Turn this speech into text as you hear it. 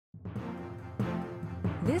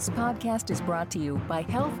This podcast is brought to you by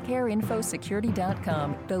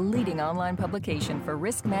HealthcareInfoSecurity.com, the leading online publication for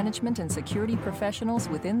risk management and security professionals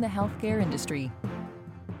within the healthcare industry.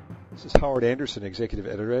 This is Howard Anderson, Executive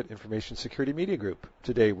Editor at Information Security Media Group.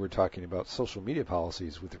 Today we're talking about social media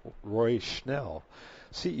policies with Roy Schnell,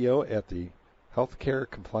 CEO at the Healthcare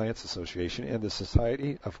Compliance Association and the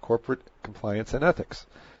Society of Corporate Compliance and Ethics.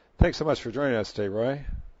 Thanks so much for joining us today, Roy.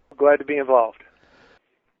 Glad to be involved.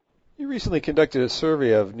 You recently conducted a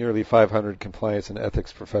survey of nearly 500 compliance and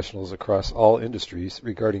ethics professionals across all industries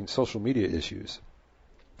regarding social media issues.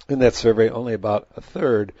 In that survey, only about a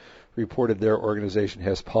third reported their organization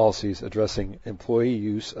has policies addressing employee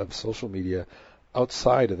use of social media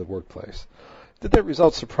outside of the workplace. Did that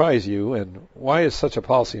result surprise you, and why is such a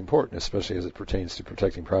policy important, especially as it pertains to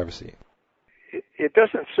protecting privacy? It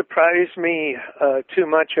doesn't surprise me too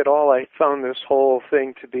much at all. I found this whole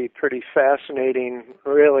thing to be pretty fascinating,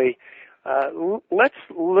 really. Let's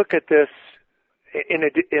look at this in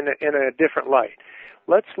a different light.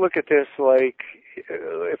 Let's look at this like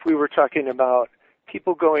if we were talking about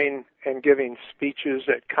people going and giving speeches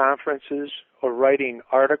at conferences or writing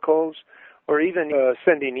articles or even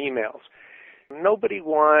sending emails. Nobody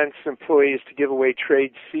wants employees to give away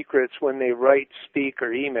trade secrets when they write, speak,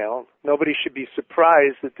 or email. Nobody should be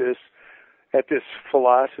surprised at this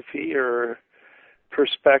philosophy or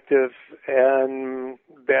perspective, and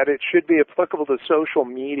that it should be applicable to social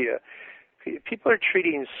media. People are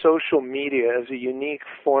treating social media as a unique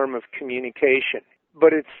form of communication,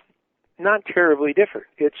 but it's not terribly different.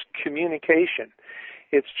 It's communication.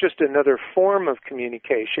 It's just another form of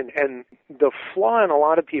communication, and the flaw in a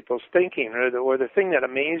lot of people's thinking, or the thing that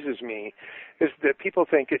amazes me, is that people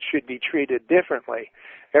think it should be treated differently.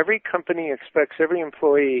 Every company expects every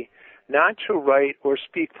employee not to write or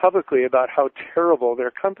speak publicly about how terrible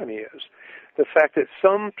their company is. The fact that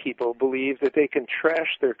some people believe that they can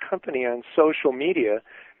trash their company on social media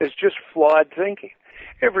is just flawed thinking.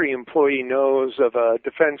 Every employee knows of a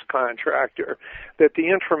defense contractor that the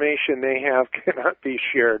information they have cannot be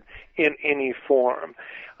shared in any form.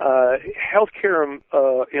 Healthcare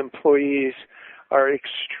employees are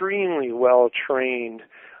extremely well trained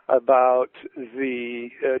about the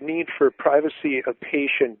need for privacy of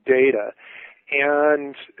patient data,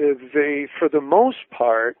 and they, for the most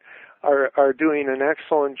part, are doing an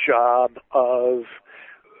excellent job of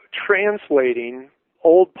translating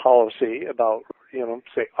old policy about,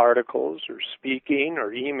 say articles or speaking or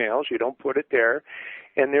emails. You don't put it there.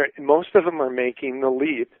 And most of them are making the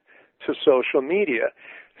leap to social media.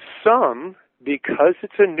 Some, because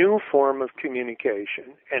it's a new form of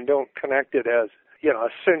communication and don't connect it as,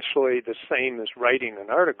 essentially the same as writing an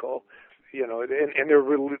article, and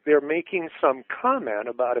they're making some comment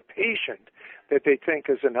about a patient that they think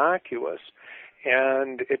is innocuous,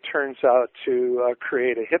 and it turns out to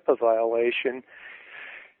create a HIPAA violation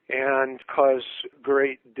and cause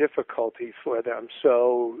great difficulty for them.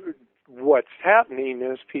 So what's happening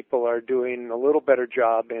is people are doing a little better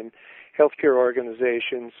job in healthcare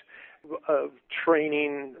organizations of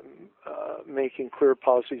training, making clear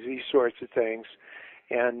policies, these sorts of things.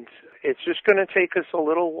 And it's just going to take us a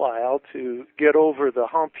little while to get over the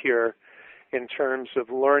hump here in terms of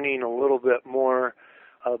learning a little bit more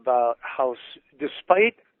about how,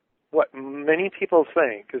 despite what many people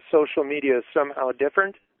think, is social media is somehow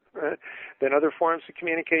different than other forms of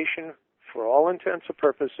communication, for all intents and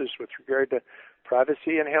purposes with regard to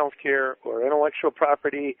privacy in healthcare or intellectual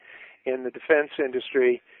property in the defense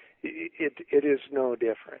industry, it is no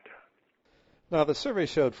different. Now, the survey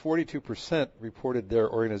showed 42% reported their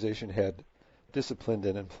organization had disciplined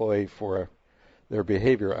an employee for their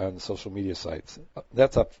behavior on social media sites.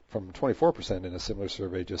 That's up from 24% in a similar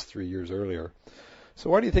survey just 3 years earlier. So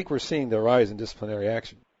why do you think we're seeing the rise in disciplinary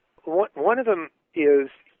action? One of them is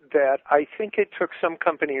that I think it took some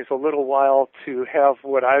companies a little while to have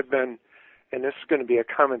what I've been, and this is going to be a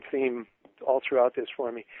common theme all throughout this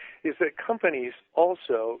for me, is that companies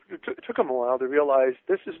also, it took them a while to realize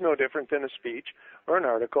this is no different than a speech or an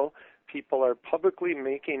article. People are publicly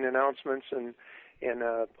making announcements in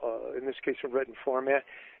this case, a written format,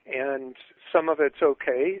 and some of it's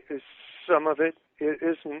okay, some of it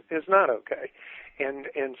is not okay. And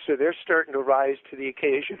so they're starting to rise to the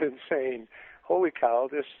occasion and saying, holy cow,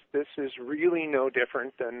 this is really no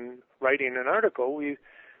different than writing an article.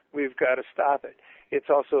 We've got to stop it. It's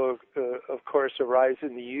also, of course, a rise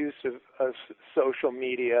in the use of social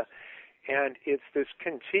media, and it's this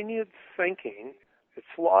continued thinking, it's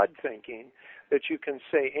flawed thinking, that you can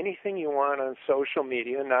say anything you want on social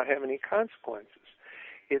media and not have any consequences.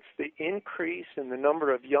 It's the increase in the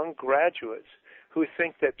number of young graduates who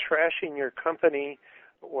think that trashing your company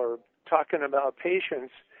or talking about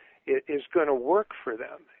patients is going to work for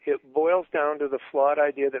them. It boils down to the flawed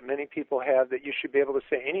idea that many people have that you should be able to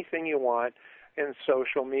say anything you want in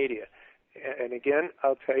social media. And again,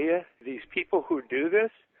 I'll tell you, these people who do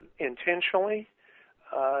this intentionally,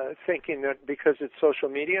 thinking that because it's social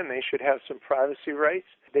media and they should have some privacy rights,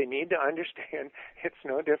 they need to understand it's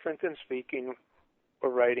no different than speaking or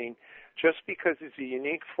writing. Just because it's a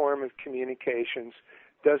unique form of communications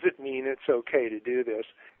doesn't mean it's okay to do this.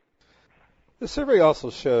 The survey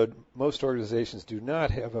also showed most organizations do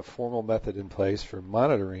not have a formal method in place for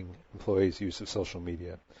monitoring employees' use of social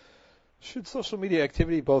media. Should social media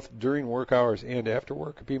activity both during work hours and after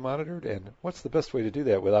work be monitored? And what's the best way to do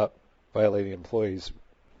that without violating employees'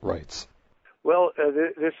 rights? Well,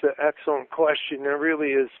 this is an excellent question. There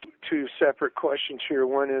really is two separate questions here.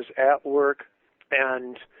 One is at work,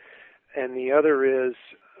 and the other is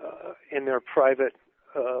in their private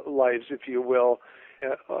lives, if you will.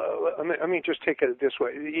 Let me just take it this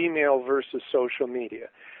way, email versus social media.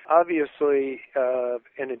 Obviously,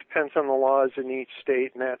 and it depends on the laws in each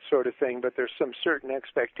state and that sort of thing, but there's some certain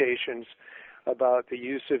expectations about the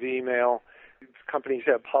use of email. Companies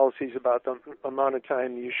have policies about the amount of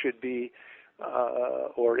time you should be,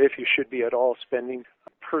 or if you should be at all, spending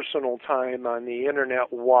personal time on the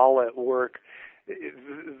internet while at work.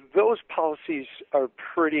 Those policies are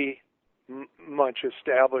pretty much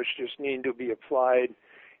established, just need to be applied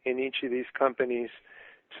in each of these companies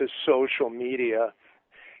to social media.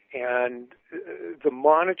 And the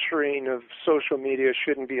monitoring of social media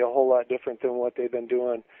shouldn't be a whole lot different than what they've been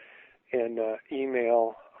doing in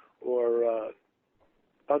email or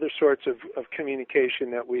other sorts of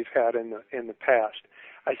communication that we've had in the past.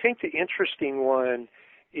 I think the interesting one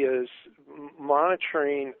is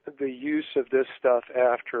monitoring the use of this stuff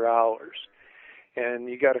after hours. And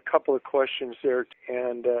you got a couple of questions there,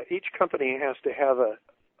 and each company has to have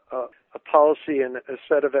a policy and a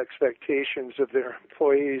set of expectations of their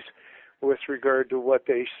employees with regard to what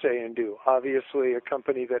they say and do. Obviously, a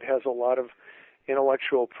company that has a lot of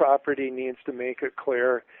intellectual property needs to make it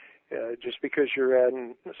clear just because you're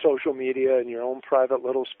in social media in your own private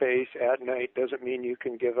little space at night doesn't mean you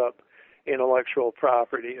can give up intellectual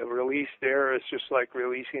property. A release there is just like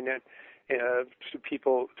releasing it to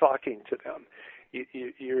people talking to them.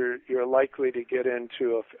 You're likely to get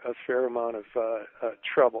into a fair amount of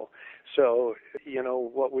trouble. So,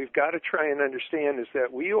 what we've got to try and understand is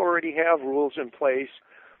that we already have rules in place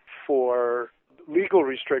for legal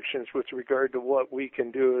restrictions with regard to what we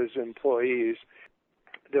can do as employees.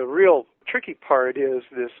 The real tricky part is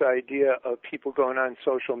this idea of people going on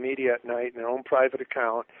social media at night in their own private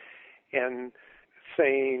account and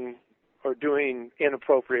saying or doing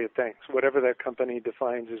inappropriate things, whatever that company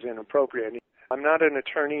defines as inappropriate. I'm not an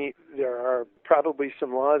attorney. There are probably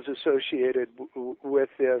some laws associated with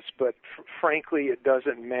this, but frankly, it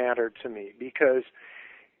doesn't matter to me because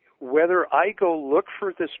whether I go look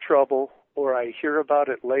for this trouble or I hear about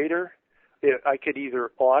it later, I could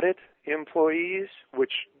either audit employees,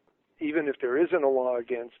 which even if there isn't a law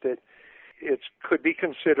against it, it could be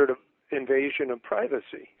considered an invasion of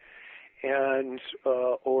privacy, and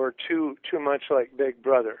or too much like Big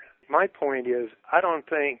Brother. My point is, I don't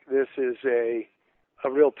think this is a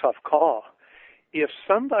real tough call. If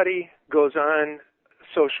somebody goes on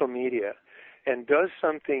social media and does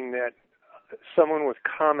something that someone with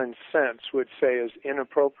common sense would say is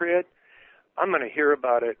inappropriate, I'm going to hear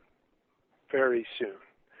about it very soon.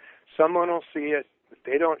 Someone will see it. If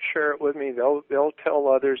they don't share it with me, they'll tell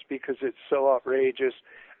others because it's so outrageous.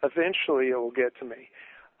 Eventually it will get to me.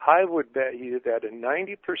 I would bet you that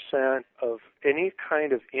 90% of any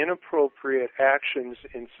kind of inappropriate actions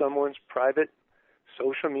in someone's private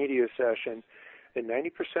social media session, in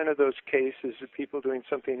 90% of those cases of people doing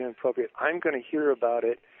something inappropriate, I'm going to hear about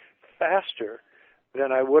it faster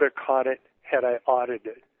than I would have caught it had I audited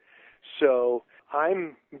it. So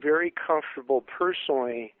I'm very comfortable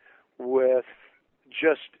personally with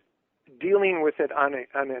just dealing with it on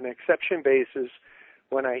an exception basis.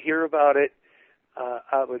 When I hear about it,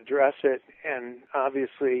 I'll address it, and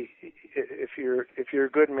obviously, if you're a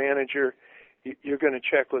good manager, you're going to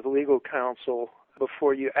check with legal counsel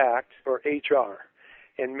before you act, or HR,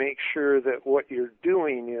 and make sure that what you're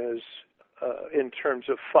doing is, in terms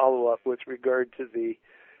of follow-up with regard to the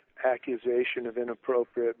accusation of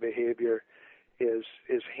inappropriate behavior, is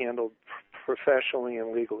handled professionally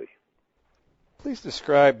and legally. Please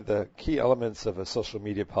describe the key elements of a social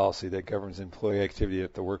media policy that governs employee activity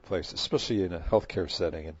at the workplace, especially in a healthcare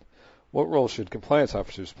setting, and what role should compliance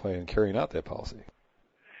officers play in carrying out that policy?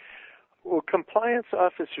 Well, compliance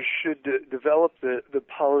officers should develop the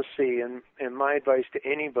policy, and my advice to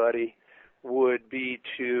anybody would be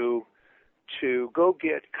to to go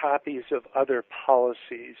get copies of other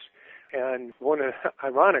policies. And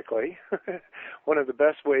ironically, one of the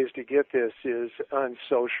best ways to get this is on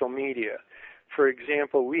social media. For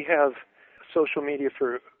example, we have social media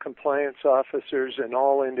for compliance officers in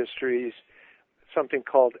all industries, something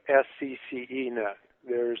called SCCENet.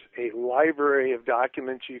 There's a library of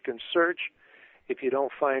documents you can search. If you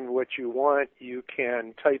don't find what you want, you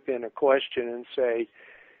can type in a question and say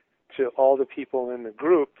to all the people in the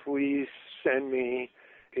group, please send me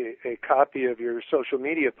a copy of your social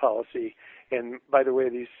media policy. And by the way,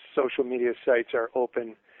 these social media sites are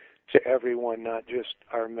open to everyone, not just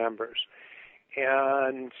our members.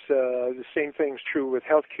 And the same thing's true with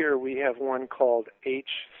healthcare. We have one called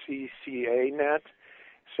HCCANet.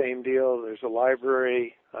 Same deal. There's a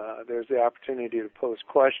library. There's the opportunity to post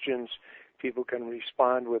questions. People can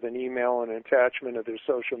respond with an email and an attachment of their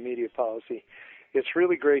social media policy. It's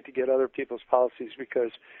really great to get other people's policies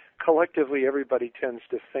because collectively everybody tends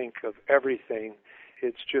to think of everything.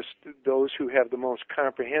 It's just those who have the most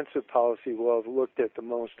comprehensive policy will have looked at the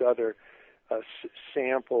most other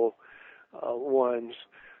sample ones.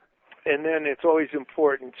 And then it's always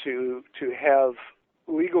important to have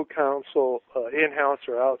legal counsel in-house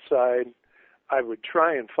or outside. I would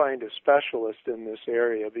try and find a specialist in this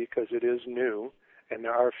area because it is new and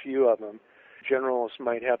there are few of them. Generalists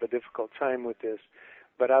might have a difficult time with this,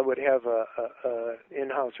 but I would have a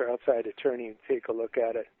in-house or outside attorney take a look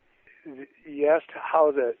at it. You asked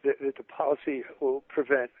how the policy will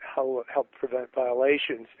help prevent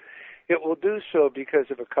violations. It will do so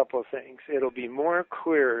because of a couple of things. It'll be more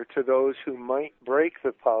clear to those who might break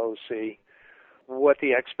the policy what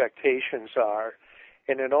the expectations are,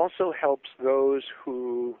 and it also helps those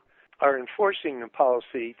who are enforcing the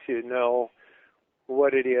policy to know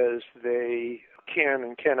what it is they can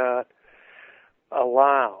and cannot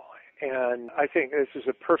allow. And I think this is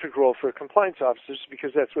a perfect role for compliance officers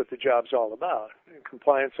because that's what the job's all about.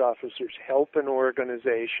 Compliance officers help an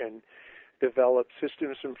organization develop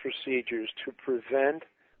systems and procedures to prevent,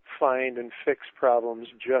 find, and fix problems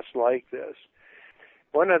just like this.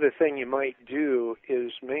 One other thing you might do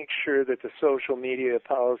is make sure that the social media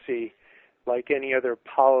policy, like any other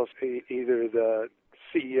policy, either the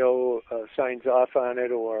CEO signs off on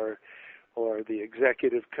it or the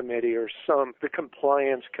executive committee or the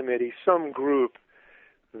compliance committee, some group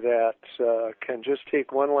that can just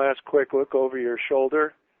take one last quick look over your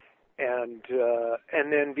shoulder and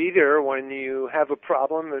then be there when you have a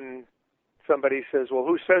problem and somebody says, well,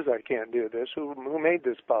 who says I can't do this? Who made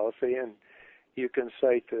this policy? And you can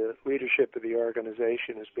cite the leadership of the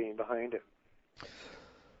organization as being behind it.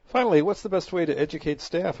 Finally, what's the best way to educate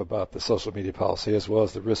staff about the social media policy as well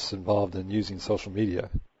as the risks involved in using social media?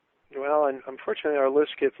 Well, and unfortunately our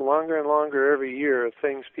list gets longer and longer every year of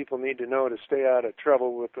things people need to know to stay out of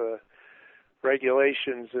trouble with the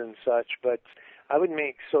regulations and such, but I would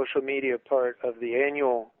make social media part of the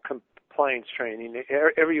annual compliance training.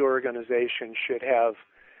 Every organization should have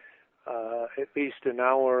at least an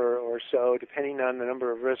hour or so, depending on the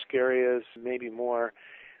number of risk areas, maybe more,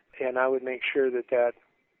 and I would make sure that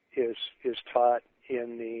is taught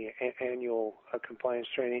in the annual compliance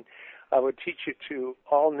training. I would teach it to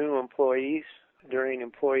all new employees during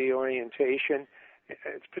employee orientation.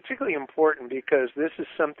 It's particularly important because this is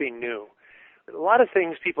something new. A lot of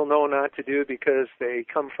things people know not to do because they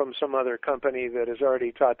come from some other company that has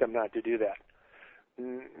already taught them not to do that.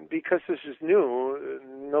 Because this is new,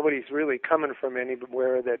 nobody's really coming from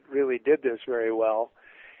anywhere that really did this very well,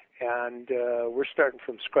 and we're starting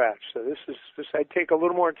from scratch. So I'd take a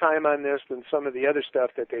little more time on this than some of the other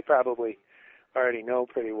stuff that they probably already know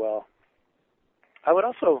pretty well. I would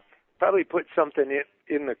also probably put something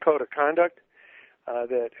in the code of conduct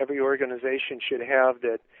that every organization should have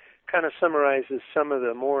that kind of summarizes some of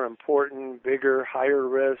the more important, bigger, higher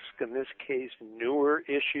risk, in this case, newer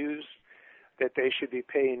issues that they should be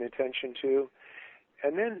paying attention to.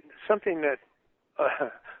 And then something that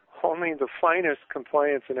only the finest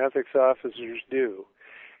compliance and ethics officers do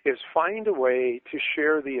is find a way to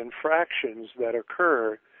share the infractions that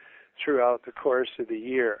occur throughout the course of the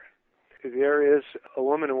year. There is a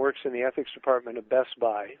woman who works in the ethics department of Best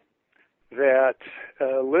Buy that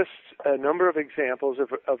lists a number of examples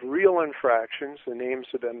of real infractions. The names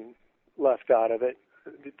have been left out of it,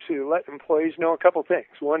 to let employees know a couple things.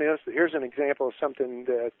 One is, here's an example of something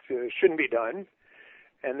that shouldn't be done.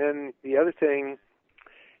 And then the other thing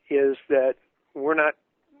is that we're not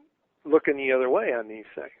looking the other way on these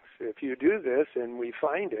things. If you do this and we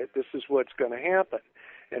find it, this is what's going to happen.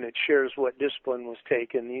 And it shares what discipline was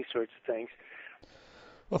taken, these sorts of things.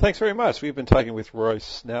 Well, thanks very much. We've been talking with Roy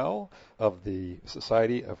Snell of the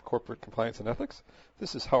Society of Corporate Compliance and Ethics.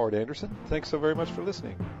 This is Howard Anderson. Thanks so very much for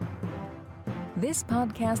listening. This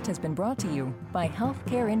podcast has been brought to you by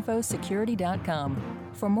HealthcareInfoSecurity.com.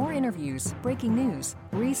 For more interviews, breaking news,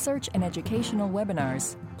 research, and educational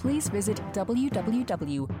webinars, please visit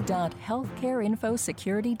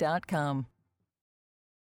www.healthcareinfosecurity.com.